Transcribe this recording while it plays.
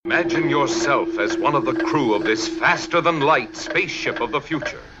Imagine yourself as one of the crew of this faster-than-light spaceship of the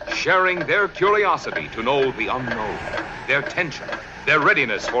future, sharing their curiosity to know the unknown, their tension, their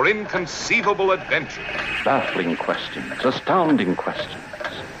readiness for inconceivable adventure. Baffling questions, astounding questions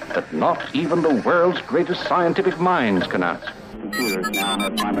that not even the world's greatest scientific minds can answer. Computers now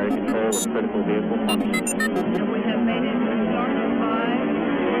have primary control of critical vehicle functions. We have made it to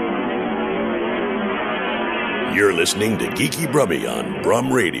You're listening to Geeky Brummy on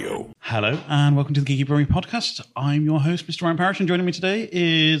Brum Radio. Hello, and welcome to the Geeky Brummy podcast. I'm your host, Mr. Ryan Parrish, and joining me today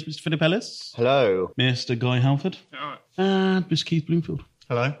is Mr. Philip Ellis. Hello. Mr. Guy Halford. Hello. And Mr. Keith Bloomfield.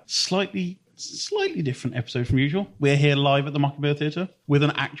 Hello. Slightly different episode from usual. We're here live at the Mockingbird Theatre with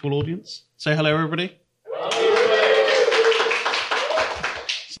an actual audience. Say hello, everybody.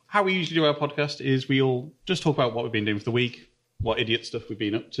 How we usually do our podcast is we all just talk about what we've been doing for the week, what idiot stuff we've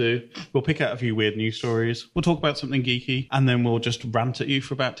been up to. We'll pick out a few weird news stories. We'll talk about something geeky, and then we'll just rant at you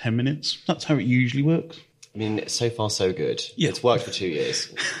for about 10 minutes. That's how it usually works. I mean, so far so good. Yeah. It's worked for 2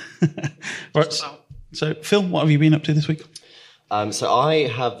 years. Right. So, Phil, what have you been up to this week? So I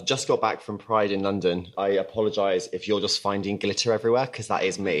have just got back from Pride in London. I apologise if you're just finding glitter everywhere, because that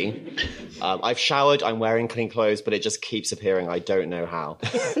is me. I've showered, I'm wearing clean clothes, but it just keeps appearing. I don't know how.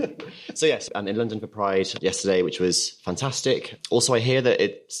 So yes, I'm in London for Pride yesterday, which was fantastic. Also, I hear that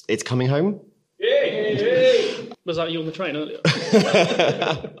it's coming home. Was that you on the train earlier?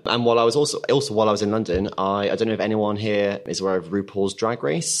 And while I was also while I was in London, I don't know if anyone here is aware of RuPaul's Drag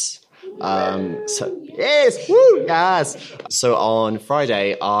Race. Yes. So on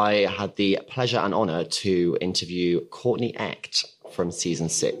Friday, I had the pleasure and honour to interview Courtney Act from season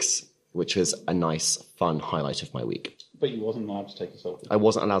 6, which was a nice, fun highlight of my week. But you wasn't allowed to take a selfie. I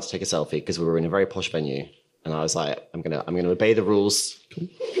wasn't allowed to take a selfie because we were in a very posh venue, and I was like, I'm gonna obey the rules. Cool.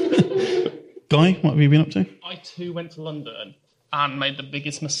 Guy, what have you been up to? I too went to London and made the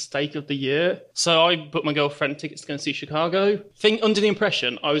biggest mistake of the year. So I booked my girlfriend tickets to go and see Chicago. Under the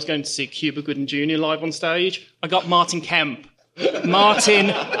impression I was going to see Cuba Gooding Jr. live on stage. I got Martin Kemp.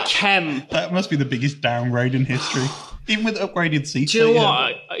 Martin Kemp. That must be the biggest downgrade in history. Even with upgraded seats. Do you know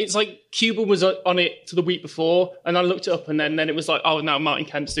what? It's like Cuba was on it to the week before, and I looked it up, and then it was like, oh, no, Martin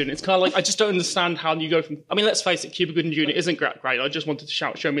Kemp's doing it. It's kind of like, I just don't understand how you go from... I mean, let's face it, Cuba Gooding Jr. isn't great. I just wanted to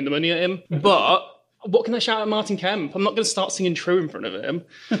shout, show me the money at him. But... what can I shout at Martin Kemp? I'm not going to start singing True in front of him.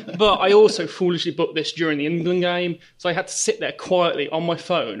 But I also foolishly booked this during the England game, so I had to sit there quietly on my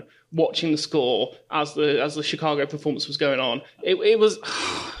phone watching the score as the Chicago performance was going on. It was...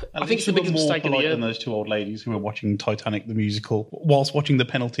 I think it's the biggest mistake of the year. Than those two old ladies who were watching Titanic the musical whilst watching the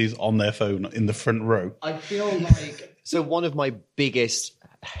penalties on their phone in the front row. I feel like... So one of my biggest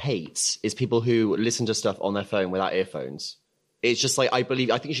hates is people who listen to stuff on their phone without earphones. It's just like, I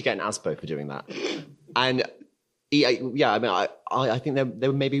think you should get an ASPO for doing that. And yeah, I mean, I think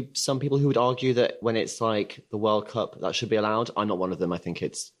there may be some people who would argue that when it's like the World Cup, that should be allowed. I'm not one of them. I think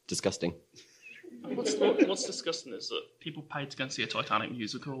it's disgusting. What's disgusting is that people paid to go and see a Titanic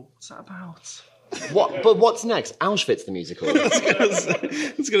musical. What's that about? What? But what's next? Auschwitz the musical. I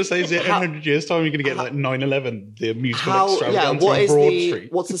was going to say, is it 100 years' time you're going to get like 9/11, the musical extravaganza on Broad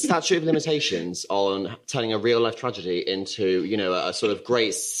Street? What's the statute of limitations on turning a real-life tragedy into, a sort of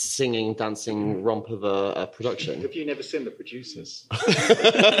great singing, dancing romp of a production? Have you never seen The Producers?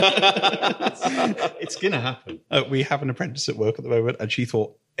 It's going to happen. We have an apprentice at work at the moment, and she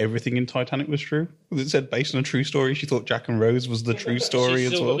thought everything in Titanic was true. It said based on a true story. She thought Jack and Rose was the true story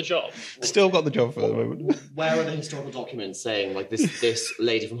as well. Still got the job. Still got the job for the moment. Where are the historical documents saying like this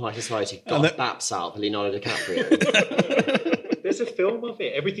lady from high society got baps out for Leonardo DiCaprio? There's a film of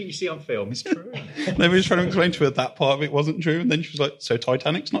it. Everything you see on film is true. They were just trying to explain to her that part of it wasn't true, and then she was like, "So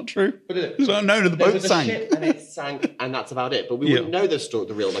Titanic's not true?" She was like, no, the boat was sank. A ship and it sank, and that's about it. But we wouldn't know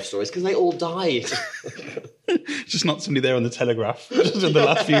the real life stories because they all died. Just not somebody there on the Telegraph. Just in the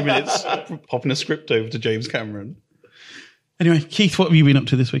last few minutes, popping a script over to James Cameron. Anyway, Keith, what have you been up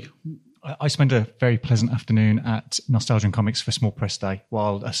to this week? I spent a very pleasant afternoon at Nostalgia and Comics for Small Press Day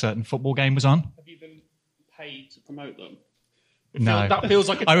while a certain football game was on. Have you been paid to promote them? No, that feels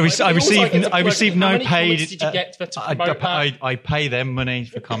like I received no paid. How much did you get to promote that? I pay them money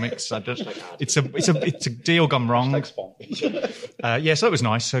for comics. It's a deal gone wrong. So that was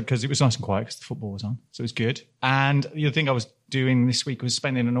nice because it was nice and quiet because the football was on, so it was good. And the other thing I was doing this week was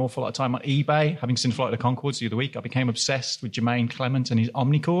spending an awful lot of time on eBay. Having seen Flight of the Conchords the other week, I became obsessed with Jermaine Clement and his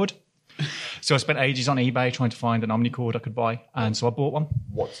Omnicord. So I spent ages on eBay trying to find an Omnicord I could buy, and so I bought one.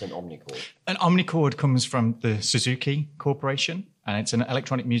 What's an Omnicord? An Omnicord comes from the Suzuki Corporation, and it's an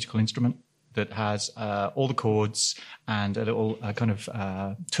electronic musical instrument that has all the chords and a little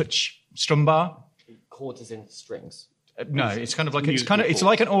touch strum bar. Chords as in strings? No, it's kind of like it's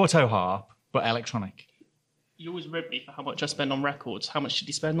like an auto harp, but electronic. You always rib me for how much I spend on records. How much did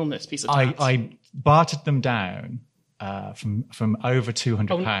you spend on this piece of tats? I bartered them down from over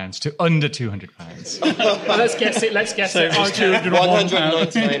 £200 to under £200. Well, let's guess it. So it was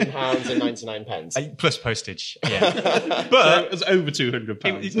 £199.99. Plus postage. Yeah, but it was over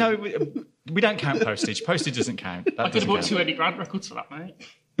 £200. No, we don't count postage. Postage doesn't count. I could have bought 2 Eddie Grant records for that, mate.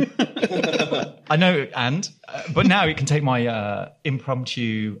 I know, but now it can take my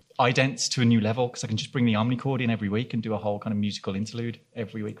impromptu idents to a new level because I can just bring the Omnichord in every week and do a whole kind of musical interlude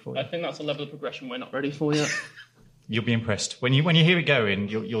every week for you. I think that's a level of progression we're not ready for yet. You'll be impressed when you hear it going.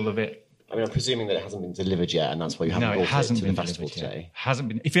 You'll love it. I mean, I'm presuming that it hasn't been delivered yet, and that's why you haven't brought it to the festival today. Hasn't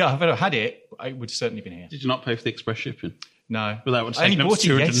been. If I've had it, I would certainly been here. Did you not pay for the express shipping? No, but that would I only take bought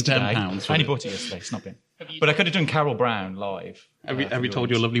it yesterday. £210. I only bought it yesterday. It's not been. But I could have done Carol Brown live. Have you told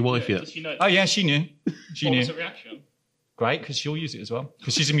your lovely wife yet? Oh yeah, she knew. She knew. What was her reaction? Great, because she'll use it as well.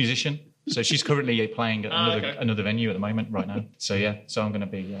 Because she's a musician, so she's currently playing at another venue at the moment right now. So yeah, so I'm going to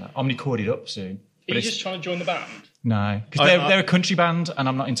be Omnichorded up soon. Are you just trying to join the band? No, because they're a country band, and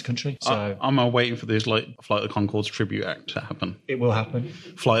I'm not into country. So I'm waiting for this like Flight of the Conchords tribute act to happen. It will happen.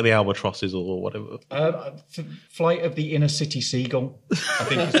 Flight of the Albatrosses or whatever. Flight of the Inner City Seagull, I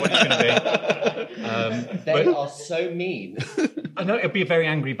think is what it's going to be. They are so mean. I know it'll be a very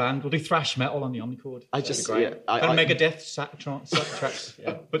angry band. We'll do thrash metal on the Omnichord. Megadeth tracks,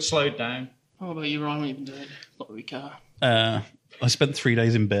 but slowed down. What about you, Ryan? What have you been doing? Not that we care. I spent 3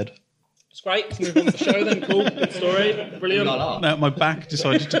 days in bed. It's great. Let's move on to the show then. Cool. Good story. Brilliant. No, my back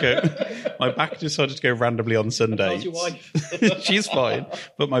decided to go. My back decided to go randomly on Sunday. How's your wife? She's fine,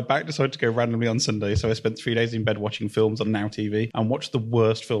 but my back decided to go randomly on Sunday. So I spent 3 days in bed watching films on Now TV and watched the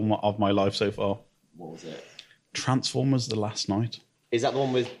worst film of my life so far. What was it? Transformers: The Last Night. Is that the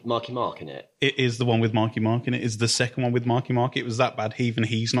one with Marky Mark in it? It is the one with Marky Mark in it. It's the second one with Marky Mark. It was that bad.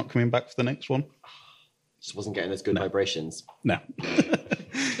 He's not coming back for the next one. Just wasn't getting those good vibrations. No.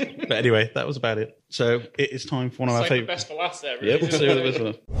 But anyway, that was about it. So it is time for one of our favourite... best for last there, really. Yeah, we'll see what the best for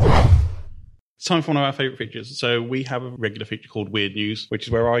last. It's time for one of our favourite features. So we have a regular feature called Weird News, which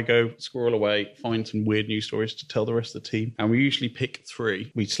is where I go, squirrel away, find some weird news stories to tell the rest of the team. And we usually pick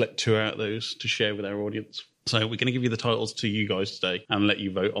 3. We select 2 out of those to share with our audience. So we're going to give you the titles to you guys today and let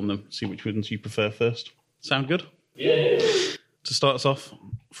you vote on them, see which ones you prefer first. Sound good? Yeah. To start us off,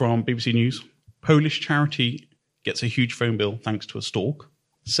 from BBC News, Polish charity gets a huge phone bill thanks to a stalk.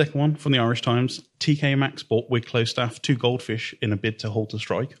 Second one from the Irish Times, TK Maxx bought Wicklow staff 2 goldfish in a bid to halt a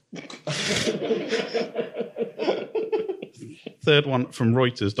strike. Third one from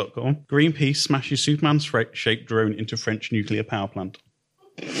Reuters.com, Greenpeace smashes Superman-shaped drone into French nuclear power plant.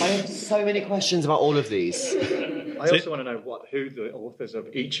 I have so many questions about all of these. I also want to know who the authors of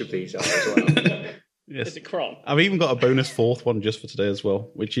each of these are as well. Yes. Is it Kron? I've even got a bonus 4th one just for today as well,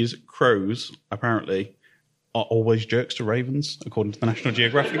 which is crows, apparently, are always jerks to ravens, according to the National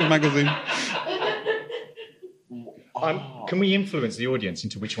Geographic magazine. Can we influence the audience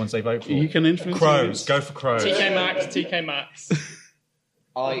into which ones they vote for? You can influence crows. Go for crows. TK Maxx.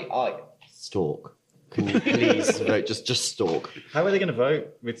 I stalk. Can you please vote? Just stalk. How are they going to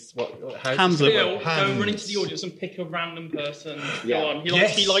vote? With what? Hands up. Bill, go run into the audience and pick a random person. Yeah. Go on.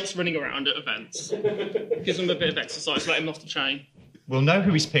 He likes running around at events. Gives him a bit of exercise. Let him off the chain. We'll know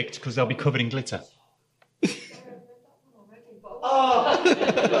who he's picked because they'll be covered in glitter.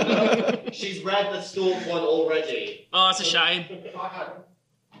 She's read the stalk one already. Oh, that's a shame. Have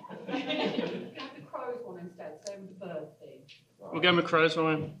the crows one instead, same with the bird thing. We'll go with crows,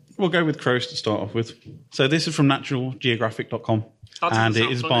 Ryan. We'll go with crows to start off with. So this is from naturalgeographic.com, and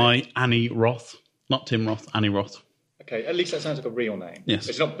it is by Annie Roth. Not Tim Roth, Annie Roth. Okay, at least that sounds like a real name. Yes.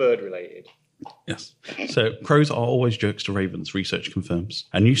 It's not bird related. Yes. So crows are always jerks to ravens, research confirms.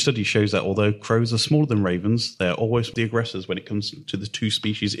 A new study shows that although crows are smaller than ravens, they are always the aggressors when it comes to the 2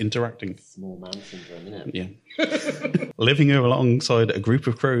 species interacting. Small man syndrome, isn't it? Yeah. Living alongside a group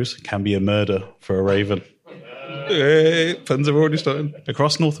of crows can be a murder for a raven. Hey, puns are already starting.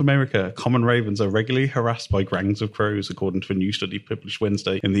 Across North America, common ravens are regularly harassed by gangs of crows, according to a new study published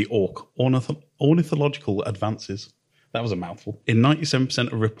Wednesday in the Ornithological Advances. That was a mouthful. In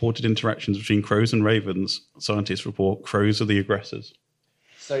 97% of reported interactions between crows and ravens, scientists report crows are the aggressors.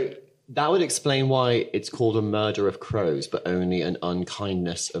 So that would explain why it's called a murder of crows, but only an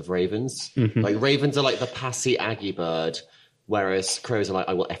unkindness of ravens. Mm-hmm. Like ravens are like the passy Aggie bird, whereas crows are like,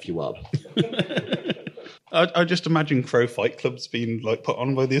 I will F you up. I just imagine crow fight clubs being like put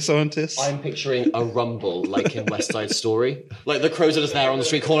on by the scientists. I'm picturing a rumble like in West Side Story. Like the crows are just there on the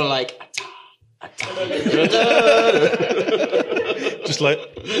street corner like... Just like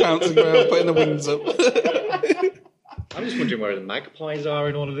bouncing around, putting the wings up. I'm just wondering where the magpies are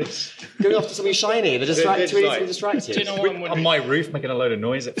in all of this. Going off to something shiny. They're distracted. Do you know what I'm On wondering? my roof, making a load of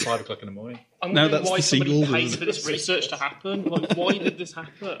noise at 5 o'clock in the morning. I'm No, wondering that's why the somebody seagulls, paid isn't for it? this research to happen. Like, why did this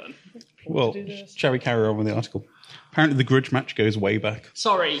happen? Well, shall we carry on with the article? Apparently, the grudge match goes way back.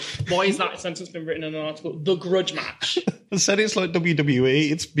 Sorry, why is that sentence been written in an article? The grudge match. I said it's like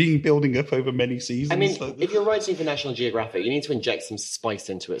WWE. It's been building up over many seasons. I mean, so- if you're writing for National Geographic, you need to inject some spice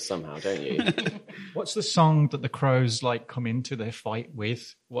into it somehow, don't you? What's the song that the crows like come into their fight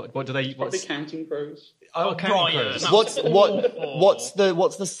with? What do they? Probably What's, Counting Crows. oh, Counting Brian. Crows. That what's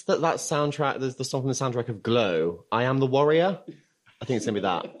was that soundtrack? The song from the soundtrack of Glow. I Am the Warrior. I think it's gonna be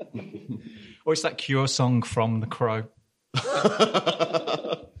that. Or it's that Cure song from The Crow.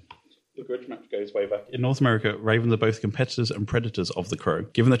 The grudge match goes way back. In North America, ravens are both competitors and predators of the crow.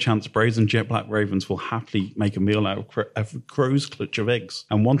 Given the chance, brazen jet black ravens will happily make a meal out of a crow's clutch of eggs.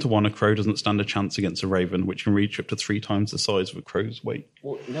 And 1-to-1, a crow doesn't stand a chance against a raven, which can reach up to 3 times the size of a crow's weight.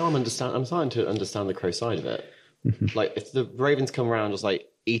 Well, now I'm starting to understand the crow side of it. Like, if the ravens come around just like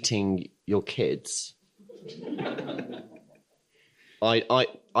eating your kids,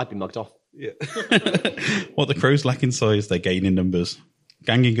 I'd be mugged off. Yeah. What the crows lack in size, they gain in numbers.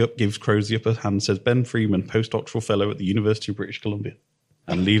 Ganging up gives crows the upper hand, says Ben Freeman, postdoctoral fellow at the University of British Columbia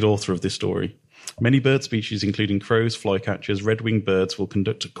and lead author of this story. Many bird species, including crows, flycatchers, red-winged birds, will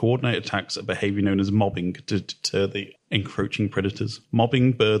conduct coordinated attacks at behaviour known as mobbing to deter the encroaching predators.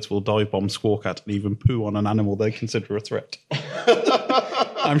 Mobbing birds will dive bomb, squawk at, and even poo on an animal they consider a threat.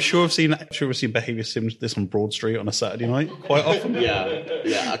 I'm sure I've seen behaviour sims this on Broad Street on a Saturday night quite often.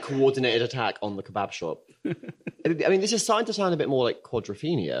 Yeah, a coordinated attack on the kebab shop. I mean, this is starting to sound a bit more like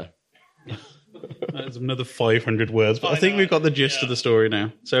quadrophenia. That's another 500 words, but I think we've got the gist of the story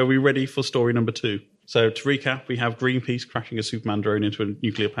now. So are we ready for story number 2? So to recap, we have Greenpeace crashing a Superman drone into a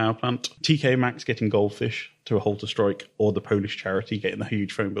nuclear power plant, TK Maxx getting goldfish to a halt to strike, or the Polish charity getting the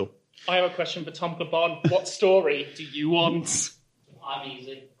huge phone bill. I have a question for Tom Gabon. What story do you want? I'm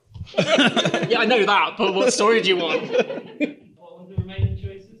easy. Yeah, I know that, but what story do you want? What were the remaining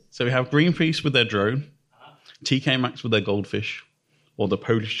choices? So we have Greenpeace with their drone, TK Maxx with their goldfish, or the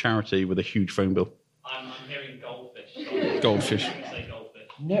Polish charity with a huge phone bill. I'm hearing goldfish. Goldfish. Say goldfish.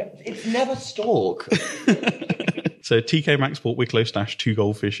 No, it's never stork. So TK Maxx bought Wicklow Stash 2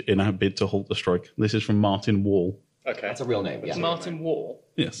 goldfish in a bid to halt the strike. This is from Martin Wall. Okay. That's a real name. Yeah. Martin Wall.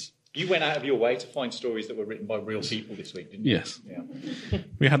 Yes. You went out of your way to find stories that were written by real people this week, didn't you? Yes. Yeah.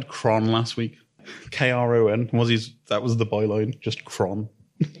 We had Kron last week. Kron that was the byline, just Kron.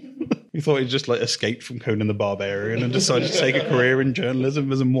 We thought he'd just like escaped from Conan the Barbarian and decided to take a career in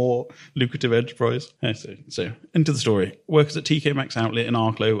journalism as a more lucrative enterprise. So into the story. Workers at TK Maxx outlet in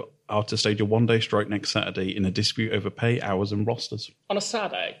Arklow are to stage a one-day strike next Saturday in a dispute over pay, hours and rosters. On a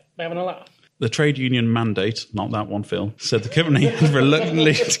Saturday? They having a laugh? The trade union mandate, not that one, Phil, said the company had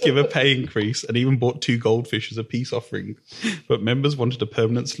reluctantly to give a pay increase and even bought 2 goldfish as a peace offering. But members wanted a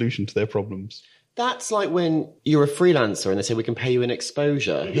permanent solution to their problems. That's like when you're a freelancer and they say we can pay you in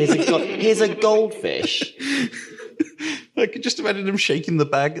exposure. Here's a goldfish. I could just imagine them shaking the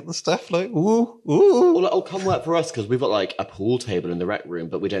bag at the staff like, ooh, ooh. Or like, oh, come work for us because we've got like a pool table in the rec room,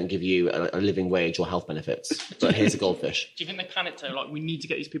 but we don't give you a living wage or health benefits. But here's a goldfish. Do you think they panicked though? Like, we need to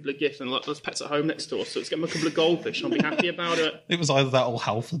get these people a gift, and like, there's pets at home next door, so let's get them a couple of goldfish and I'll be happy about it. It was either that or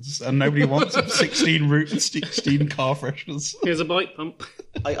Halfords, and nobody wants 16 car fresheners. Here's a bike pump.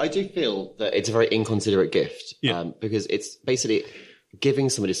 I do feel that it's a very inconsiderate gift because it's basically giving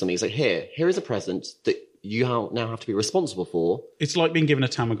somebody something. It's like, here is a present that you now have to be responsible for. It's like being given a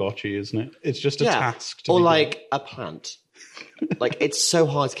Tamagotchi, isn't it? It's just a task. Or like a plant. Like, it's so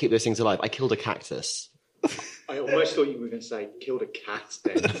hard to keep those things alive. I killed a cactus. I almost thought you were going to say killed a cat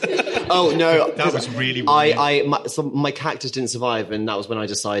then. Oh, no. That was really weird. My cactus didn't survive, and that was when I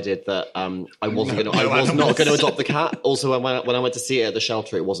decided that I was not going to adopt the cat. Also, when I went to see it at the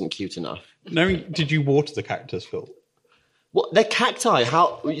shelter, it wasn't cute enough. No, did you water the cactus, Phil? What? They're cacti.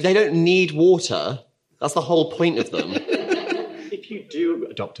 They don't need water. That's the whole point of them. If you do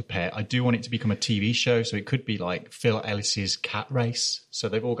adopt a pet, I do want it to become a TV show, so it could be like Phil Ellis's cat race. So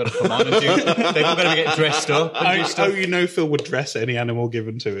they've all got to come on and they've all got to get dressed up and do stuff. You know Phil would dress any animal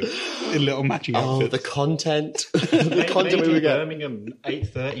given to him in little matching outfits. Oh, the content. The content we would get. Birmingham,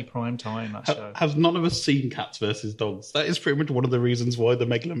 8:30 prime time, that show. Have none of us seen Cats versus Dogs? That is pretty much one of the reasons why the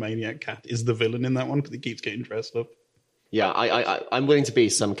megalomaniac cat is the villain in that one, because he keeps getting dressed up. Yeah, I'm willing to be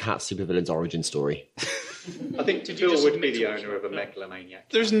some cat supervillain's origin story. I think Phil would be the owner of a megalomaniac.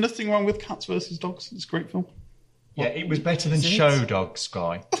 There's nothing wong with Cats versus Dogs. It's a great film. Yeah, it was better than Show Dogs,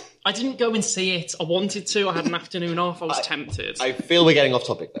 Guy. I didn't go and see it. I wanted to. I had an afternoon off. I was tempted. I feel we're getting off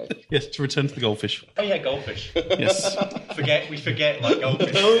topic though. Yes, to return to the goldfish. Oh yeah, goldfish. Yes. We forget like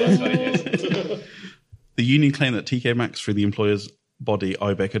goldfish. That's what it is. The union claimed that TK Maxx, through the employer's body,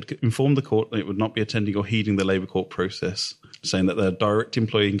 IBEC, had informed the court that it would not be attending or heeding the Labour Court process, saying that their direct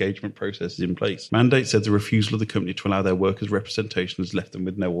employee engagement process is in place. Mandate said the refusal of the company to allow their workers representation has left them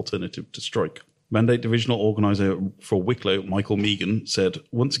with no alternative to strike. Mandate divisional organiser for Wicklow, Michael Megan, said,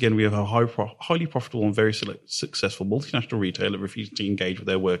 once again, we have a highly profitable and very successful multinational retailer refusing to engage with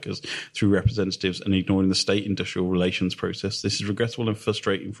their workers through representatives and ignoring the state industrial relations process. This is regrettable and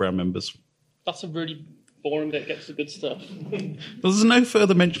frustrating for our members. That's a really boring bit. Gets the good stuff. There's no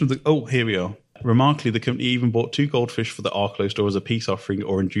further mention of the... Oh, here we are. Remarkably, the company even bought 2 goldfish for the Arklow store as a peace offering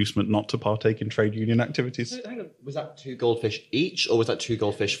or inducement not to partake in trade union activities. Hang on, was that 2 goldfish each, or was that 2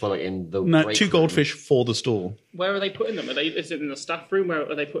 goldfish for like in the? No, break 2 room? Goldfish for the store. Where are they putting them? Is it in the staff room? Where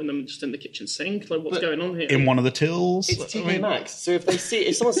are they putting them? Just in the kitchen sink? Like, what's going on here? In one of the tills. It's TK Maxx, so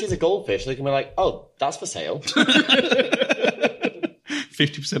if someone sees a goldfish, they can be like, "Oh, that's for sale."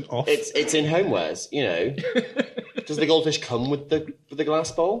 50% off. It's in homewares, you know. Does the goldfish come with the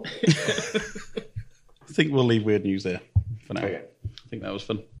glass bowl? I think we'll leave weird news there for now. Okay. I think that was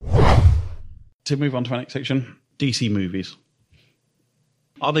fun. To move on to our next section, DC movies.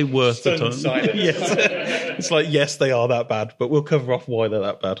 Are they worth the time? Yes. It's like, yes, they are that bad, but we'll cover off why they're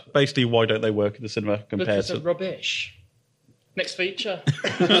that bad. Basically, why don't they work in the cinema compared because to... of rubbish. Next feature.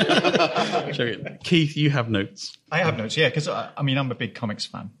 Keith, you have notes. I have notes, yeah, because I'm a big comics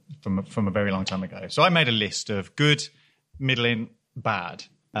fan from a very long time ago. So I made a list of good, middling, bad.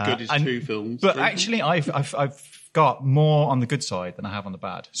 Good is 2 films. But actually, I've got more on the good side than I have on the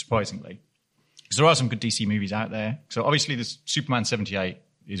bad, surprisingly. Because there are some good DC movies out there. So obviously, this Superman 78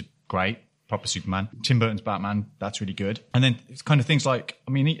 is great. Proper Superman. Tim Burton's Batman, that's really good. And then it's kind of things like,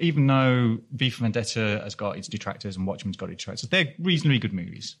 even though V for Vendetta has got its detractors and Watchmen's got its detractors, they're reasonably good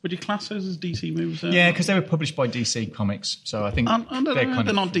movies. Would you class those as DC movies? Yeah, because they were published by DC Comics, so I think they're not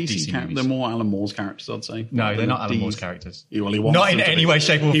DC characters. movies. They're more Alan Moore's characters, I'd say. No, they're not Alan Moore's characters. Well, he wants not them in to any be. way,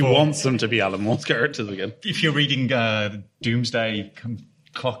 shape or form. He wants them to be Alan Moore's characters again. If you're reading Doomsday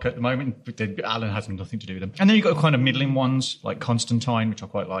Clock at the moment, Alan has nothing to do with them. And then you've got kind of middling ones, like Constantine, which I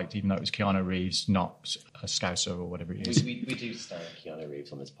quite liked, even though it was Keanu Reeves, not a Scouser or whatever it is. We do stand Keanu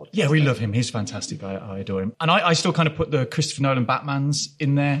Reeves on this podcast. Yeah, we love him. He's fantastic. I adore him. And I still kind of put the Christopher Nolan Batmans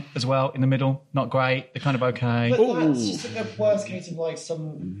in there as well, in the middle. Not great. They're kind of okay. But that's just like the worst case of like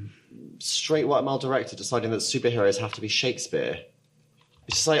some straight white male director deciding that superheroes have to be Shakespeare.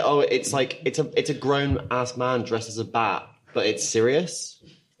 It's just like, it's a grown ass man dressed as a bat, but it's serious.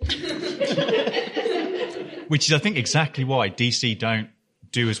 Which is, I think, exactly why DC don't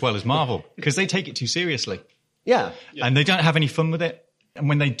do as well as Marvel, because they take it too seriously. Yeah. And they don't have any fun with it. And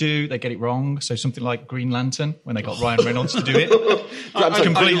when they do, they get it wrong. So something like Green Lantern, when they got Ryan Reynolds to do it,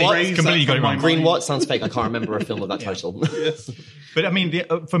 completely got it wrong. Green what? Sounds fake. I can't remember a film with that title. Yes. But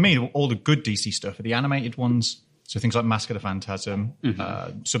for me, all the good DC stuff are the animated ones. So things like Mask of the Phantasm,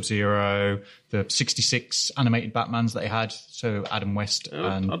 Sub-Zero, the 66 animated Batmans that they had. So Adam West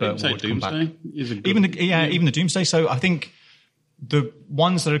and Burt Ward come back. Even the Doomsday. So I think the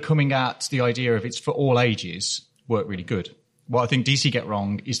ones that are coming at the idea of it's for all ages work really good. What I think DC get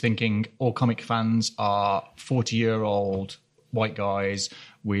wrong is thinking all comic fans are 40-year-old white guys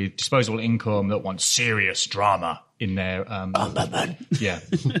with disposable income that want serious drama in their... Batman. Yeah.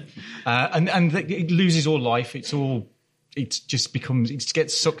 and it loses all life. It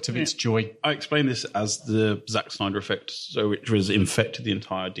gets sucked of its joy. I explain this as the Zack Snyder effect, which was infected the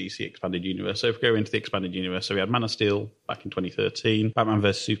entire DC expanded universe. So if we go into the expanded universe, so we had Man of Steel back in 2013, Batman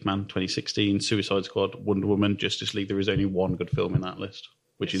vs Superman 2016, Suicide Squad, Wonder Woman, Justice League. There is only one good film in that list,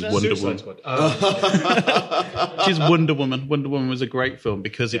 which is Wonder Woman. Which is Wonder Woman. Wonder Woman was a great film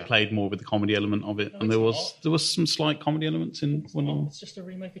because it played more with the comedy element of it, and there was some slight comedy elements in Wonder Woman. It's just a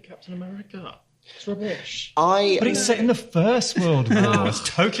remake of Captain America. It's rubbish. But it's set in the First World War. It's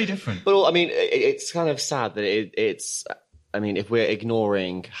totally different. But it's kind of sad that it's. I mean, if we're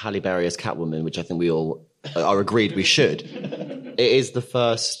ignoring Halle Berry as Catwoman, which I think we all are agreed we should, it is the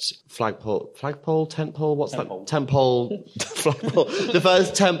first tentpole. What's that? Tentpole. The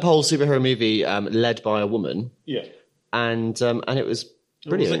first tentpole superhero movie led by a woman. Yeah, and it was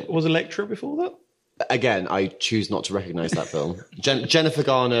brilliant. Was Elektra before that? Again, I choose not to recognise that film. Jennifer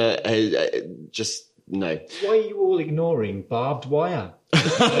Garner, just no. Why are you all ignoring Barbed Wire?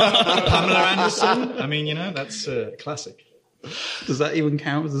 Pamela Anderson. I mean, that's a classic. Does that even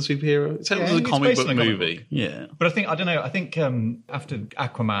count as a superhero? It sounds as a comic book movie. Yeah. But I think after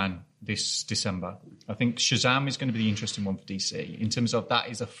Aquaman this December, I think Shazam is going to be the interesting one for DC in terms of that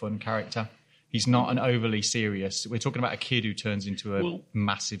is a fun character. He's not an overly serious. We're talking about a kid who turns into a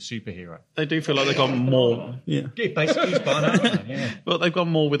massive superhero. They do feel like they've gone more. Yeah. Basically, he's Barnard, yeah. But they've gone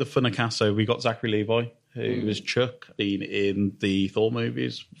more with a funner cast. So we got Zachary Levi, who was Chuck, been in the Thor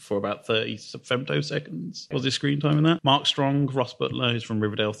movies for about 30 femtoseconds. Was his screen time in that? Mark Strong, Ross Butler, who's from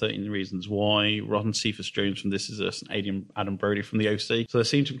Riverdale, 13 Reasons Why, Ron Cephas-Jones from This Is Us, and Adam Brody from The OC. So they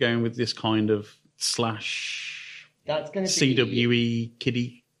seem to be going with this kind of slash That's going to be CWE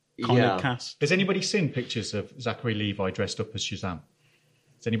kiddie kind of cast. Has anybody seen pictures of Zachary Levi dressed up as Shazam?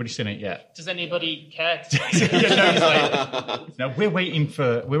 Has anybody seen it yet? Does anybody care to No,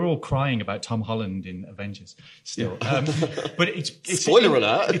 we're all crying about Tom Holland in Avengers still. But it's Spoiler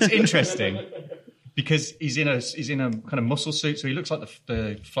alert. It's interesting because he's in a kind of muscle suit, so he looks like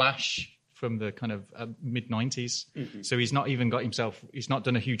the Flash from the kind of mid-90s. Mm-hmm. So he's not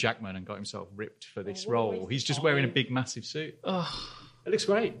done a Hugh Jackman and got himself ripped for this role. He's just wearing a big, massive suit. It looks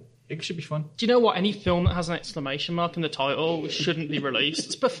great. It should be fun. Do you know what? Any film that has an exclamation mark in the title shouldn't be released.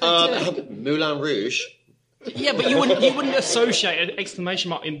 It's pathetic. Moulin Rouge. Yeah, but you wouldn't associate an exclamation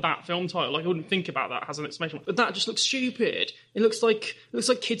mark in that film title. Like, I wouldn't think about that as an exclamation mark. But that just looks stupid. It looks like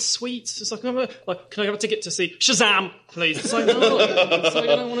kids' sweets. It's like, can I have a ticket to see Shazam, please? It's like, no. It's like,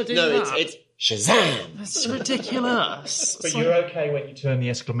 I don't want to do that. No, it's Shazam. That's ridiculous. But you're okay when you turn the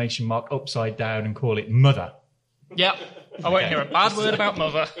exclamation mark upside down and call it Mother. Yep. I won't hear a bad word about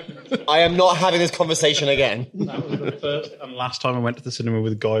Mother. I am not having this conversation again. That was the first and last time I went to the cinema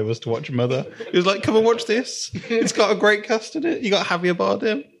with Guy was to watch Mother. He was like, come and watch this. It's got a great cast in it. You got Javier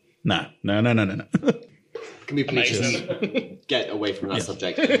Bardem. No. Can we please just get away from that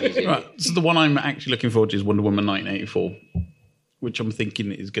subject immediately? Right. So the one I'm actually looking forward to is Wonder Woman 1984, which I'm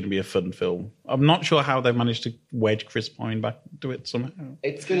thinking is going to be a fun film. I'm not sure how they managed to wedge Chris Pine back to it somehow.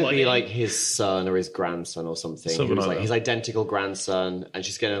 It's going to be like his son or his grandson or something. Something Who's like like his identical grandson, and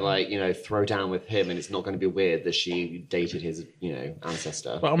she's going to throw down with him, and it's not going to be weird that she dated his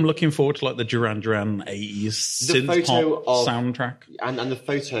ancestor. But I'm looking forward to like the Duran Duran 80s synth pop soundtrack, and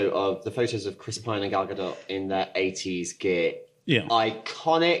the photos of Chris Pine and Gal Gadot in their 80s gear. Yeah,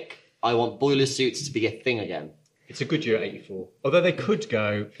 iconic. I want boiler suits to be a thing again. It's a good year, 84. Although they could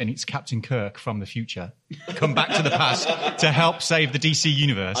go, and it's Captain Kirk from the future, come back to the past to help save the DC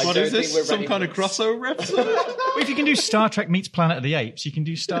universe. What is this? Some kind of crossover episode? Well, if you can do Star Trek meets Planet of the Apes, you can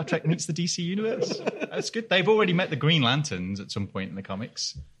do Star Trek meets the DC universe. That's good. They've already met the Green Lanterns at some point in the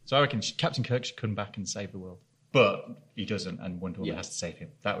comics. So I reckon Captain Kirk should come back and save the world. But he doesn't, and Wonder Woman has to save him.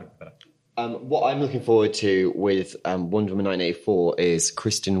 That would be better. What I'm looking forward to with Wonder Woman 1984 is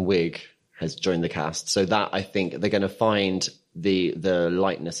Kristen Wiig has joined the cast. So that, I think, they're going to find the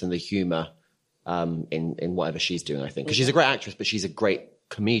lightness and the humour in whatever she's doing, I think. Because she's a great actress, but she's a great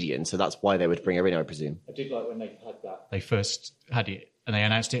comedian, so that's why they would bring her in, I presume. I did like when they had that. They first had it, and they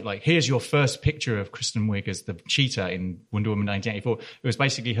announced it like, here's your first picture of Kristen Wiig as the cheetah in Wonder Woman 1984. It was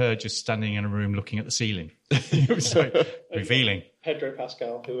basically her just standing in a room looking at the ceiling. It was so revealing. Pedro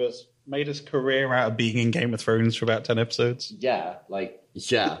Pascal, who was made his career out of being in Game of Thrones for about 10 episodes. Yeah. I'm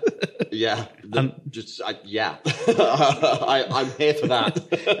here for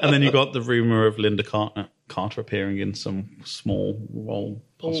that. And then you got the rumour of Linda Carter appearing in some small role,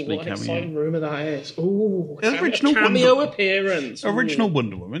 possibly what cameo. an exciting rumour that is. Ooh, original cameo appearance. Original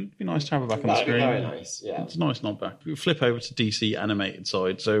Wonder Woman. It'd be nice to have her back on the screen. Very nice, yeah. It's nice, not back. We flip over to DC animated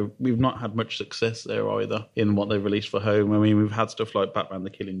side, so we've not had much success there either in what they've released for home. I mean, we've had stuff like Batman the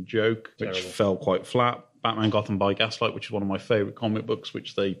Killing Joke, which fell quite flat. Batman Gotham by Gaslight, which is one of my favourite comic books,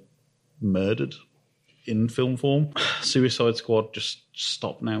 which they murdered in film form. Suicide Squad, just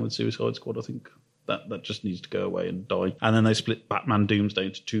stop now with Suicide Squad. I think that just needs to go away and die. And then they split Batman Doomsday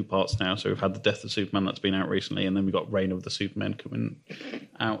into two parts now. So we've had the Death of Superman that's been out recently, and then we've got Reign of the Superman coming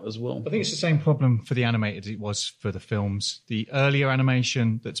out as well. I think it's the same problem for the animated as it was for the films. The earlier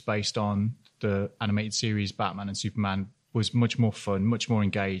animation that's based on the animated series Batman and Superman was much more fun, much more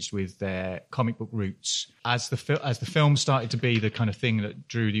engaged with their comic book roots. As the film started to be the kind of thing that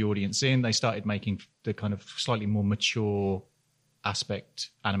drew the audience in, they started making the kind of slightly more mature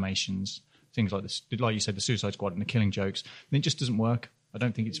aspect animations, things like this, like you said, the Suicide Squad and the Killing Jokes. And it just doesn't work. I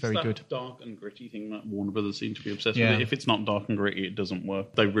don't think it's very that good. Dark and gritty thing that Warner Brothers seem to be obsessed with. If it's not dark and gritty, it doesn't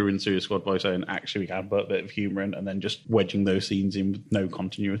work. They ruined Suicide Squad by saying, actually, we can put a bit of humour in, and then just wedging those scenes in with no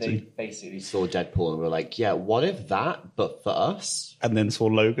continuity. They basically saw Deadpool and were like, yeah, what if that, but for us? And then saw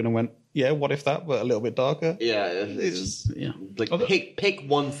Logan and went, yeah, what if that, but a little bit darker? Yeah. It's pick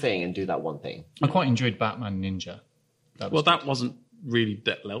one thing and do that one thing. I quite enjoyed Batman Ninja. That wasn't really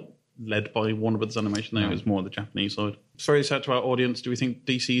led by Warner Brothers Animation there. It was more on the Japanese side. Sorry, it's out to our audience. Do we think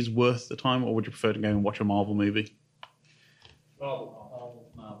DC is worth the time, or would you prefer to go and watch a Marvel movie? Marvel.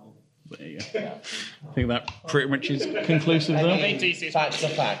 There you go. I think that pretty much is conclusive I there. think DC's Facts are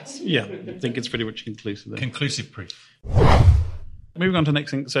facts. Yeah, I think it's pretty much conclusive there. Conclusive proof. Moving on to the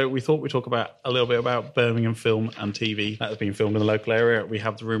next thing. So we thought we'd talk about a little bit about Birmingham film and TV that has been filmed in the local area. We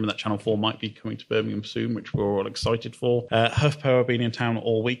have the rumour that Channel 4 might be coming to Birmingham soon, which we're all excited for. HuffPo have been in town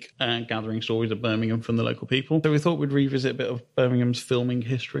all week gathering stories of Birmingham from the local people. So we thought we'd revisit a bit of Birmingham's filming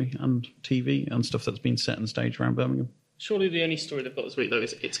history and TV and stuff that's been set and staged around Birmingham. Surely the only story they've got this week, though,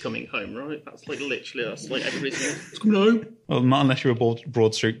 is It's Coming Home, right? That's like literally, that's like everybody's going, it's coming home. Well, not unless you're a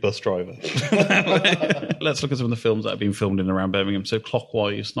Broad Street bus driver. Let's look at some of the films that have been filmed in and around Birmingham. So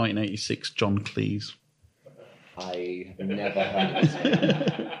Clockwise, 1986, John Cleese. I have never heard of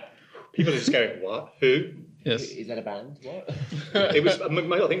this. People are just going, what? Who? Yes. Is that a band? What? It was.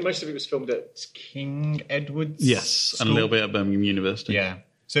 I think most of it was filmed at King Edward's Yes, School. and a little bit at Birmingham University. Yeah.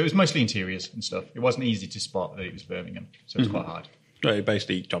 So it was mostly interiors and stuff. It wasn't easy to spot that it was Birmingham, so it was quite hard. So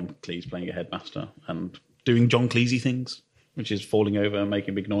basically, John Cleese playing a headmaster and doing John Cleesey things, which is falling over,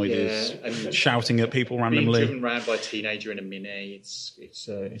 making big noises, and shouting at people being randomly. driven around by a teenager in a Mini. It's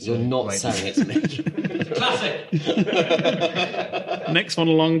You're not great- saying it to me. Classic. Next one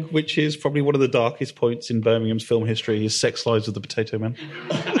along, which is probably one of the darkest points in Birmingham's film history, is Sex Lives of the Potato Man.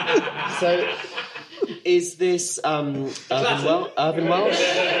 So, is this Irvin Welsh?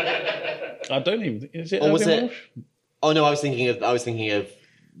 I don't even. Is it? Or was Irving it? Welsh? Oh no, I was thinking of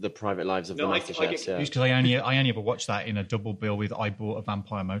the Private Lives of the Master Chefs. Yeah. Just because I only ever watched that in a double bill with I Bought a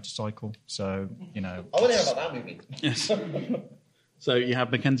Vampire Motorcycle. So, you know. I want to hear about that movie. Yes. So you have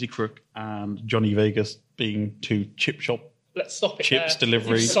Mackenzie Crook and Johnny Vegas being two chip shop. Let's stop it Chips there.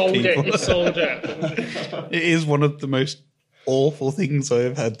 delivery You've sold people. it. You've sold it. It is one of the most awful things I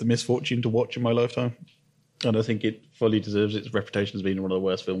have had the misfortune to watch in my lifetime. And I think it fully deserves its reputation as being one of the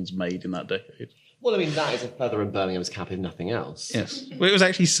worst films made in that decade. Well, I mean, that is a feather in Birmingham's cap, if nothing else. Yes. Well, it was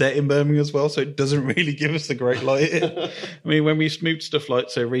actually set in Birmingham as well, so it doesn't really give us the great light. I mean, when we moved stuff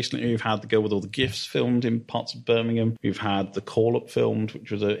like, so recently we've had The Girl with All the Gifts filmed in parts of Birmingham. We've had The Call Up filmed, which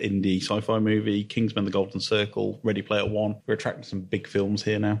was an indie sci-fi movie. Kingsman: The Golden Circle, Ready Player One. We're attracting some big films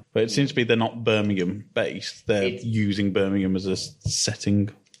here now. But it seems to be they're not Birmingham based. They're using Birmingham as a setting.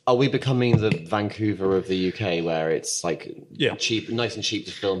 Are we becoming the Vancouver of the UK, where it's like Yeah. cheap, nice and cheap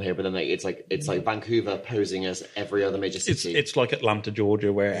to film here, but then it's like Vancouver posing as every other major city? It's like Atlanta,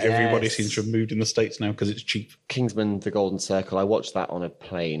 Georgia, where everybody Yes. seems to have moved in the States now because it's cheap. Kingsman: The Golden Circle. I watched that on a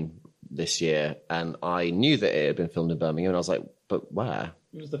plane this year, and I knew that it had been filmed in Birmingham, and I was like, but where?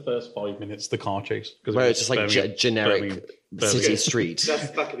 It was the first 5 minutes, the car chase. Where it's just like generic Birmingham. city street. That's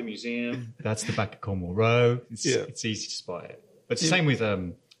the back of the museum. That's the back of Cornwall Row. It's Yeah. easy to spot it. But it's the same with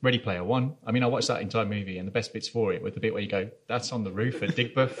Ready Player One. I mean, I watched that entire movie, and the best bits for it were the bit where you go, that's on the roof at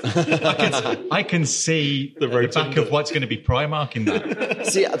Digbeth. I can see the back of what's going to be Primark in that.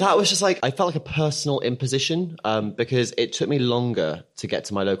 See, that was just like, I felt like a personal imposition because it took me longer to get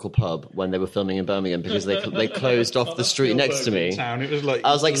to my local pub when they were filming in Birmingham because they closed off the street next to me. Town. It was like,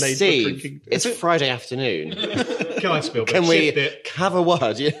 I was like, laid for Steve, drinking. it's Friday afternoon. Come on, Spielberg, Can we shift it. have a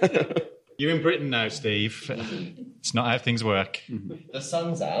word? Yeah. You're in Britain now, Steve. It's not how things work. The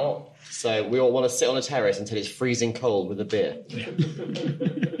sun's out, so we all want to sit on a terrace until it's freezing cold with a beer.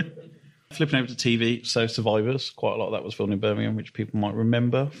 Flipping over to TV, so Survivors, quite a lot of that was filmed in Birmingham, which people might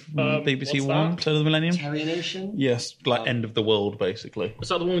remember from BBC what's One, that? Turn of the Millennium. Terry Nation? Yes, like end of the world, basically. Was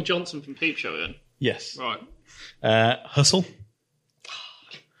that the one with Johnson from Peep Show then? Yes. Right. Hustle,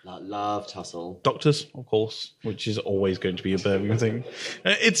 Loved Hustle. Doctors, of course, which is always going to be a Birmingham thing.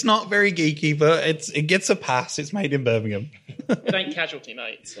 It's not very geeky, but it gets a pass. It's made in Birmingham. It ain't Casualty,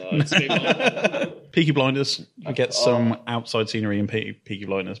 mate, so let's move on. Peaky Blinders, we get some outside scenery in Peaky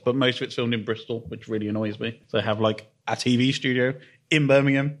Blinders, but most of it's filmed in Bristol, which really annoys me. So they have like a TV studio in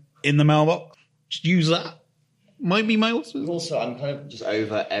Birmingham, in the mailbox. Just use that. Might be mails. Also, I'm kind of just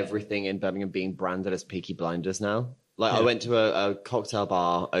over everything in Birmingham being branded as Peaky Blinders now. Like, I went to a cocktail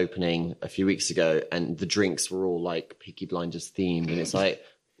bar opening a few weeks ago, and the drinks were all like Peaky Blinders themed, and it's like,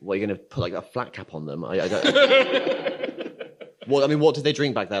 what, you're going to put like a flat cap on them? I don't. Well, I mean, what did they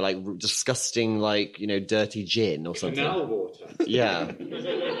drink back there? Like disgusting, like, you know, dirty gin or something. Canal water. Yeah.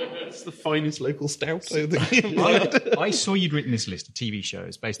 It's the finest local stout. I saw you'd written this list of TV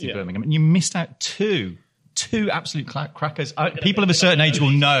shows based in Birmingham, and you missed out two absolute crackers. People of a certain age will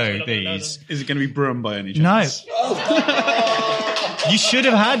know these. Is it going to be Brum by any No. chance? You should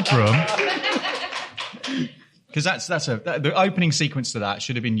have had Brum. Because the opening sequence to that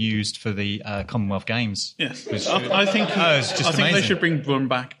should have been used for the Commonwealth Games. Yes, Which- I think it's just I think they amazing. should bring Brum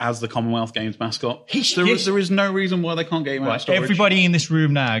back as the Commonwealth Games mascot. Yes. There is no reason why they can't get him out of Right, storage. everybody in this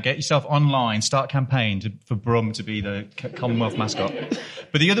room now, get yourself online, start a campaign for Brum to be the Commonwealth mascot.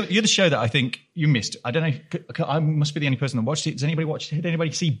 But the other show that I think you missed, I don't know, I must be the only person that watched it. Did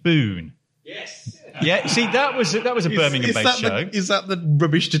anybody see Boone? Yes. Yeah, see, that was a Birmingham-based show. Is that the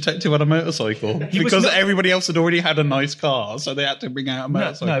rubbish detective on a motorcycle? was Because not- everybody else had already had a nice car, so they had to bring out a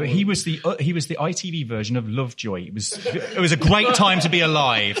motorcycle. No, he was the ITV version of Lovejoy. It was a great time to be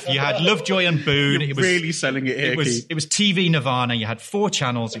alive. You had Lovejoy and Boone. You're really selling it here, Keith. It was TV Nirvana. You had 4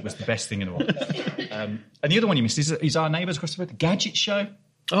 channels. It was the best thing in the world. And the other one you missed is Our Neighbours Across the Road, the Gadget Show.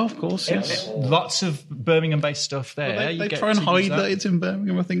 Oh, of course, yes. Lots of Birmingham-based stuff there. Well, You they get try and to hide use that it's in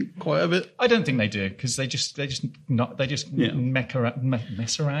Birmingham, I think, quite a bit. I don't think they do because they just mess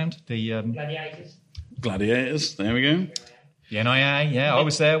around the Gladiators, there we go. The NIA. Yeah, I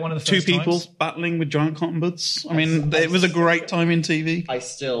was there. One of the Two first people times. battling with giant cotton buds. I mean, it was a great time in TV. I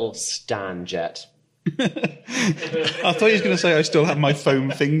still stan Jet. I thought he was going to say I still have my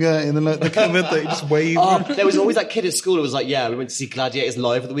foam finger in the cupboard that he just waved. Oh, there was always that kid at school who was like, yeah, we went to see Gladiators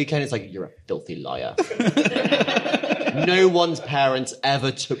live at the weekend. It's like, you're a filthy liar. No one's parents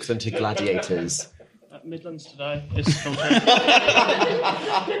ever took them to Gladiators. Midlands today is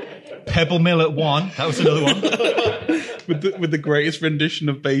Pebble Mill at 1. That was another one. with the greatest rendition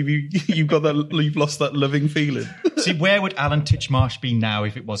of Baby, you've lost that loving feeling. See, where would Alan Titchmarsh be now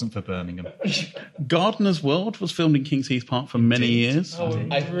if it wasn't for Birmingham? Gardener's World was filmed in King's Heath Park for many years.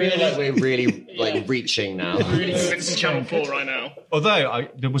 I feel like we're really reaching now. really good Channel 4 right now. Although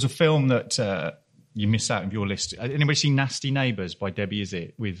there was a film that you miss out of your list. Anybody seen Nasty Neighbours by Debbie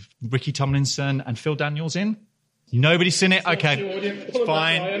Izzet with Ricky Tomlinson and Phil Daniels in? Nobody's seen it? Okay. It's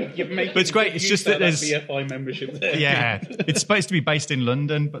fine. But it's great. It's just that there's... BFI membership there. Yeah. It's supposed to be based in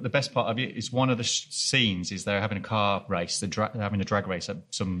London, but the best part of it is one of the scenes is they're having a car race. They're having a drag race at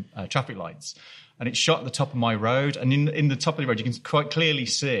some traffic lights. And it's shot at the top of my road. And in the top of the road, you can quite clearly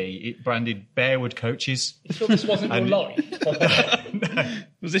see it branded Bearwood Coaches. You thought this wasn't your life?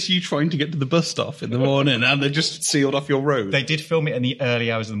 Was this you trying to get to the bus stop in the morning and they just sealed off your road? They did film it in the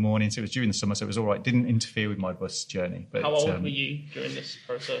early hours of the morning, so it was during the summer, so it was all right. Didn't interfere with my bus journey. But, How old were you during this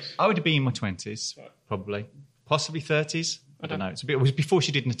process? I would have been in my 20s, probably. Possibly 30s. I don't know. It was before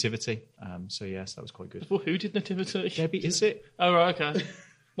she did Nativity. So, yes, that was quite good. Before who did Nativity? Debbie, is it? Oh, right, okay.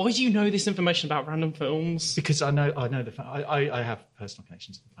 Why do you know this information about random films? Because I know the I have personal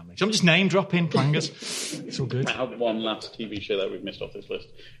connections to the family. So I'm just name dropping clangers. It's all good. I have one last TV show that we've missed off this list,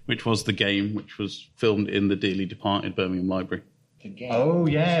 which was The Game, which was filmed in the dearly departed Birmingham Library. Oh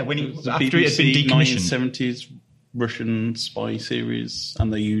yeah, after it had been BBC decommissioned. 1970s Russian spy series,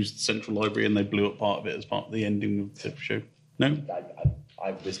 and they used Central Library and they blew up part of it as part of the ending of the show. No?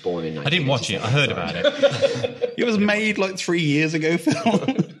 I was born in... I didn't watch it. I heard about it. It was made like 3 years ago, Phil.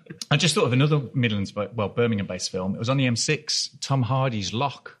 I just thought of another Birmingham-based film. It was on the M6. Tom Hardy's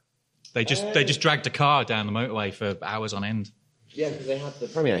Lock. They just dragged a car down the motorway for hours on end. Yeah, because they had the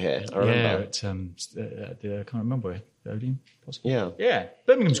premiere here. I remember. Yeah, I can't remember where. Odeon, possibly. Yeah.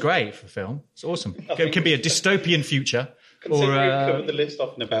 Birmingham's great for film. It's awesome. It could be a dystopian future. Considering we've covered the list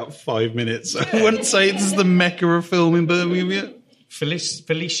off in about 5 minutes, I wouldn't say this is the mecca of film in Birmingham yet.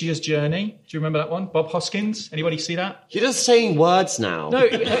 Felicia's Journey. Do you remember that one? Bob Hoskins. Anybody see that? You're just saying words now. No,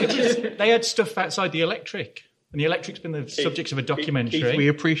 they had stuff outside the Electric. And the Electric's been the subject of a documentary. Keith, we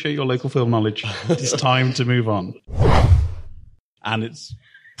appreciate your local film knowledge. It's time to move on. And it's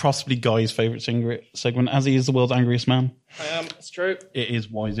possibly Guy's favourite segment, as he is the world's angriest man. I am. It's true. It is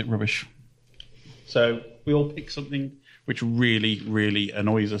Why Is It Rubbish? So we all pick something which really, really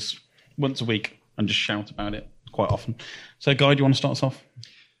annoys us once a week and just shout about it quite often. So, Guy, do you want to start us off?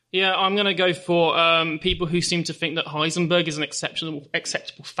 Yeah, I'm going to go for people who seem to think that Heisenberg is an acceptable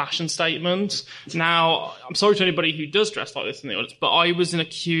fashion statement. Now, I'm sorry to anybody who does dress like this in the audience, but I was in a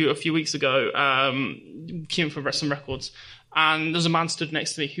queue a few weeks ago, queuing for some records, and there's a man stood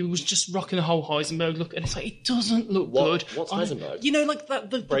next to me who was just rocking the whole Heisenberg look, and it's like, it doesn't look good. What's Heisenberg? You know, like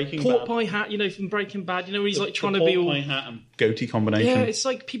the pork pie hat, you know, from Breaking Bad, you know, where he's like trying to be all... pork pie hat and goatee combination. Yeah, it's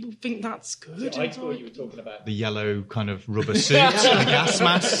like people think that's good. I thought you were talking about the yellow kind of rubber suit and the gas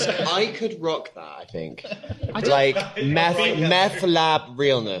mask. I could rock that, I think. Like meth lab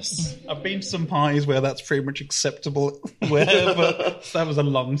realness. I've been to some pies where that's pretty much acceptable, but that was a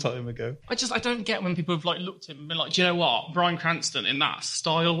long time ago. I don't get when people have like looked at him and been like, do you know what, Bryan Cranston in that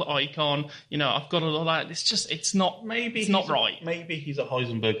style icon, you know, I've got all that. It's not right. Maybe he's a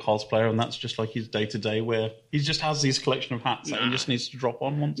Heisenberg cosplayer, and that's just like his day to day, where he just has these collection of hats that he just needs to drop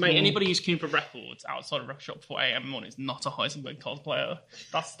on once. Mate, more. anybody who's queuing for records outside of record shop before 8 a.m. in the morning is not a Heisenberg cosplayer.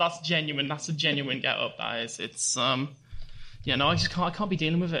 That's genuine. That's a genuine get up. That is. It's yeah. No, I can't be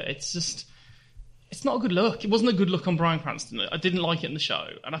dealing with it. It's just. It's not a good look. It wasn't a good look on Bryan Cranston. I didn't like it in the show,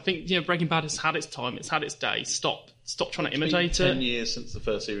 and I think Breaking Bad has had its time. It's had its day. Stop trying to imitate it. 10 years since the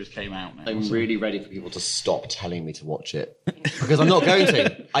first series came out now. I'm really ready for people to stop telling me to watch it. Because I'm not going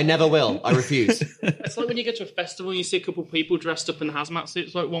to. I never will. I refuse. It's like when you go to a festival and you see a couple of people dressed up in hazmat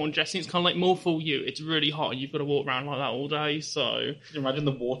suits like Walton Jesse. It's kind of like more for you. It's really hot and you've got to walk around like that all day, so... Can you imagine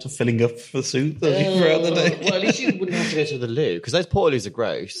the water filling up the suit throughout the day? Well, at least you wouldn't have to go to the loo, because those portaloos are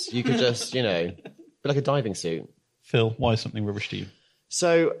gross. You could just, be like a diving suit. Phil, why is something rubbish to you?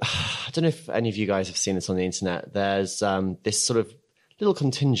 So, I don't know if any of you guys have seen this on the internet. There's this sort of little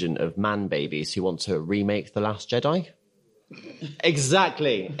contingent of man babies who want to remake The Last Jedi.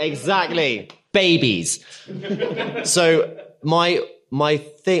 Exactly. Babies. So, my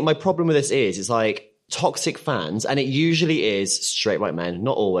problem with this is, it's like toxic fans, and it usually is straight white men.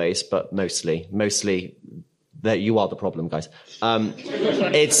 Not always, but mostly. That you are the problem, guys.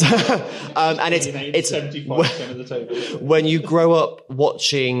 It's and it's 75% of the table. When you grow up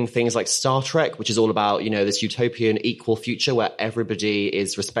watching things like Star Trek, which is all about this utopian equal future where everybody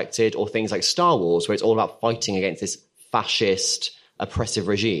is respected, or things like Star Wars, where it's all about fighting against this fascist, oppressive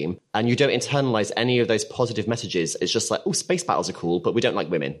regime, and you don't internalize any of those positive messages. It's just like, oh, space battles are cool, but we don't like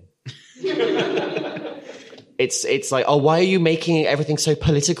women. It's like, oh, why are you making everything so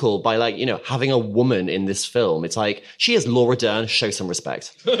political by having a woman in this film? It's like, she is Laura Dern, show some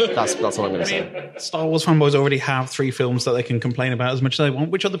respect. That's all I'm going to say. Star Wars fanboys already have 3 films that they can complain about as much as they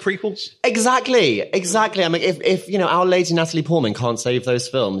want. Which are the prequels? Exactly. I mean, if Our Lady Natalie Portman can't save those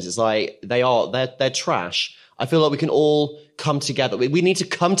films, it's like, they're trash. I feel like we can all come together. We need to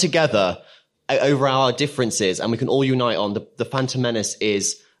come together over our differences, and we can all unite on the Phantom Menace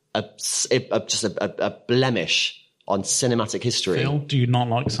is just a blemish on cinematic history. Phil, do you not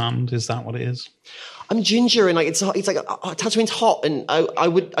like sand? Is that what it is? I'm ginger, and it's like Tatooine's hot, and I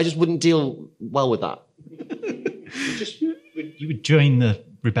just wouldn't deal well with that. You would join the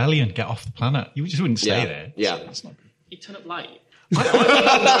rebellion, get off the planet. You just wouldn't stay there. Yeah. It's not good. You turn up late.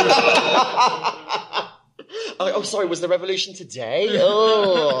 Oh, sorry, was the revolution today?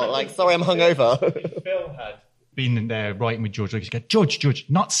 Oh, sorry, I'm hungover. Phil had been in there writing with George Lucas. Go, George,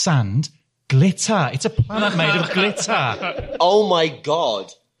 not sand, glitter. It's a planet made of glitter. Oh my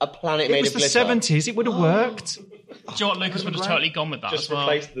God, a planet made of glitter. It was the 70s. It would have worked. George Lucas would have totally gone with that. Just as well.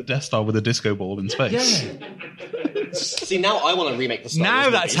 replace the Death Star with a disco ball in space. Yeah. See, now I want to remake the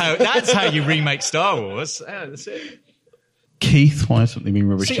Star Wars movies. That's how you remake Star Wars. That's it. Keith, why has something been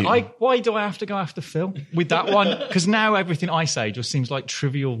rubbish to you? Why do I have to go after Phil with that one? Because now everything I say just seems like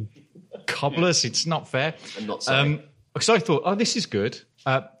trivial cobblers. It's not fair. I'm not sorry. Because I thought, this is good.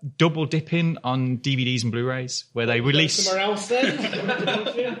 Double dipping on DVDs and Blu-rays, where they release somewhere else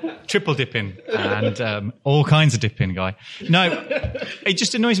then. Triple dipping and all kinds of dipping, guy. No, it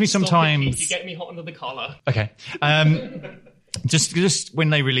just annoys me sometimes. You get me hot under the collar. Okay. Just when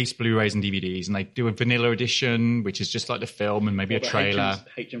they release Blu-rays and DVDs, and they do a vanilla edition, which is just like the film and maybe a trailer.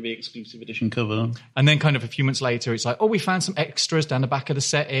 HMV exclusive edition cover. And then kind of a few months later, it's like, we found some extras down the back of the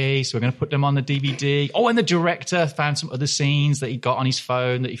settee, so we're going to put them on the DVD. And the director found some other scenes that he got on his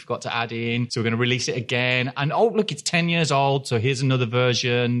phone that he forgot to add in, so we're going to release it again. And look, it's 10 years old, so here's another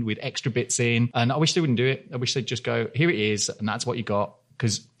version with extra bits in. And I wish they wouldn't do it. I wish they'd just go, here it is, and that's what you got.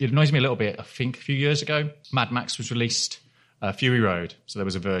 Because it annoys me a little bit. I think a few years ago, Mad Max was released. Fury Road, so there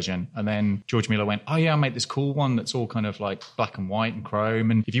was a version, and then George Miller went, I made this cool one that's all kind of like black and white and chrome,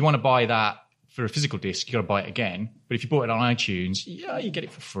 and if you want to buy that for a physical disc, you got to buy it again, but if you bought it on iTunes, you get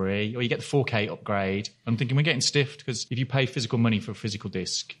it for free, or you get the 4K upgrade. I'm thinking we're getting stiffed, because if you pay physical money for a physical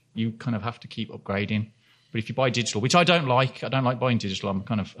disc, you kind of have to keep upgrading. But if you buy digital, which I don't like buying digital, I'm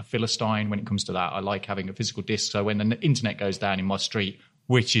kind of a Philistine when it comes to that. I like having a physical disc, so when the internet goes down in my street,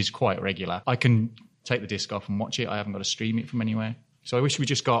 which is quite regular, I can take the disc off and watch it. I haven't got to stream it from anywhere. So I wish we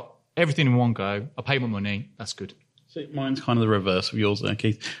just got everything in one go. I pay my money. That's good. See, mine's kind of the reverse of yours there,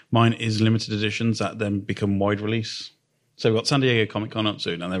 Keith. Mine is limited editions that then become wide release. So we've got San Diego Comic-Con up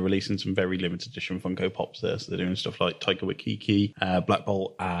soon, and they're releasing some very limited edition Funko Pops there. So they're doing stuff like Taika Waititi, Black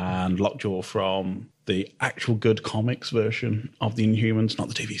Bolt, and Lockjaw from the actual good comics version of the Inhumans, not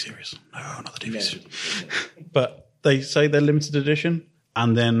the TV series. No, not the TV series. But they say they're limited edition,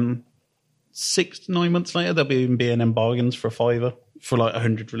 and then 6 to 9 months later, there'll be B&M bargains for $5 for like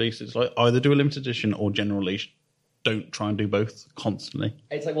 100 releases. Like, either do a limited edition or general release. Don't try and do both constantly.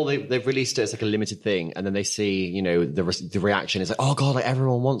 It's like, they've released it as like a limited thing, and then they see, the reaction is like, oh God, like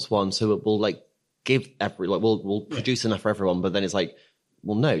everyone wants one, so it will like give we'll produce enough for everyone, but then it's like,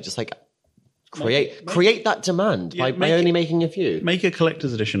 well, no, just like create that demand by only making a few. Make a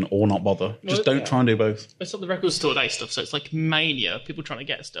collector's edition or not bother. Just don't try and do both. It's like the Record Store Day stuff, so it's like mania, people trying to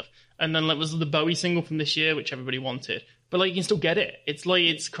get stuff. And then like was the Bowie single from this year, which everybody wanted. But like you can still get it. It's like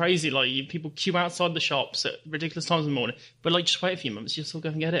it's crazy. Like people queue outside the shops at ridiculous times in the morning. But like just wait a few months, you'll still go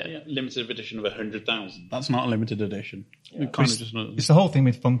and get it. Yeah. Limited edition of 100,000. That's not a limited edition. Yeah. It's the whole thing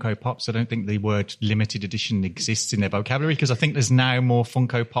with Funko Pops. I don't think the word limited edition exists in their vocabulary because I think there's now more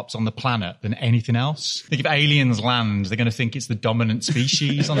Funko Pops on the planet than anything else. I think if aliens land, they're going to think it's the dominant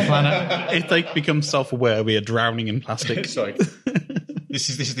species on the planet. If they become self-aware, we are drowning in plastic. Sorry. This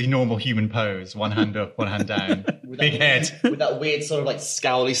is the normal human pose. One hand up, one hand down. Big head. With that weird sort of like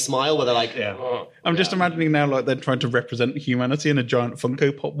scowly smile where they're like... I'm just imagining now like they're trying to represent humanity in a giant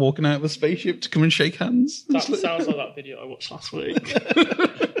Funko Pop walking out of a spaceship to come and shake hands. That sounds like that video I watched last week.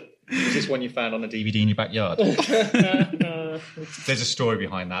 Is this one you found on a DVD in your backyard? There's a story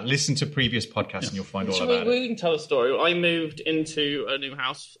behind that. Listen to previous podcasts and you'll find all about it. We can tell a story. I moved into a new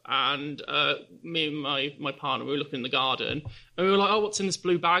house and me and my partner, we were looking in the garden and we were like, oh, what's in this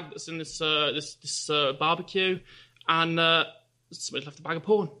blue bag that's in this barbecue? And somebody left a bag of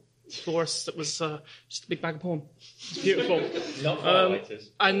porn for us. That was just a big bag of porn. It's beautiful. Not violators.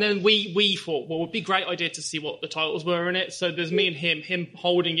 And then we thought, well, it would be a great idea to see what the titles were in it. So there's me and him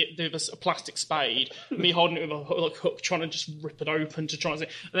holding it with a plastic spade, me holding it with a hook, trying to just rip it open to try and see.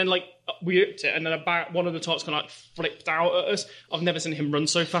 And then like we ripped it, and then about one of the titles kind of like flipped out at us. I've never seen him run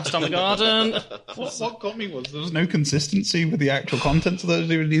so fast down the garden. What got me was there was no consistency with the actual contents of those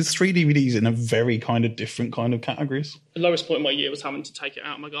DVDs. 3 DVDs in a very kind of different kind of categories. The lowest point in my year was having to take it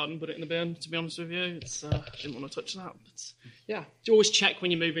out of my garden, put it in the bin, to be honest with you. It's I didn't want to touch that. But yeah, you always check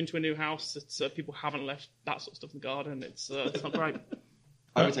when you move into a new house that people haven't left that sort of stuff in the garden. It's not great.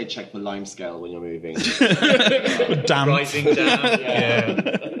 I would say check the lime scale when you're moving. Damp. Rising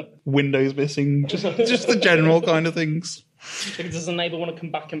down. Windows missing. Just the general kind of things. Does the neighbour want to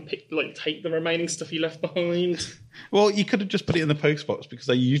come back and take the remaining stuff you left behind? Well, you could have just put it in the post box because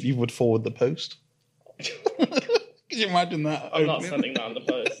they usually would forward the post. Can you imagine that? I'm not sending that in the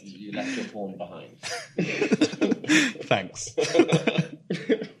post. You left your porn behind. Thanks.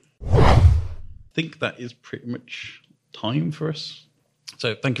 I think that is pretty much time for us.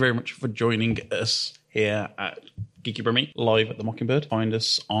 So thank you very much for joining us here at Geeky Brummy, live at the Mockingbird. Find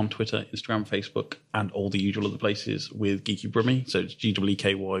us on Twitter, Instagram, Facebook, and all the usual other places with Geeky Brummy. So it's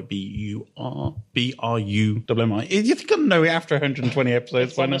GWKYBURBRUMMI. You think I know it after 120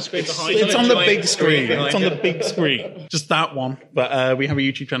 episodes by now? It's on the big screen. It's on the big screen. Just that one. But we have a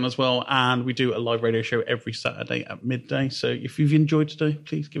YouTube channel as well, and we do a live radio show every Saturday at midday. So if you've enjoyed today,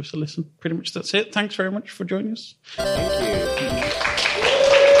 please give us a listen. Pretty much that's it. Thanks very much for joining us. Thank you.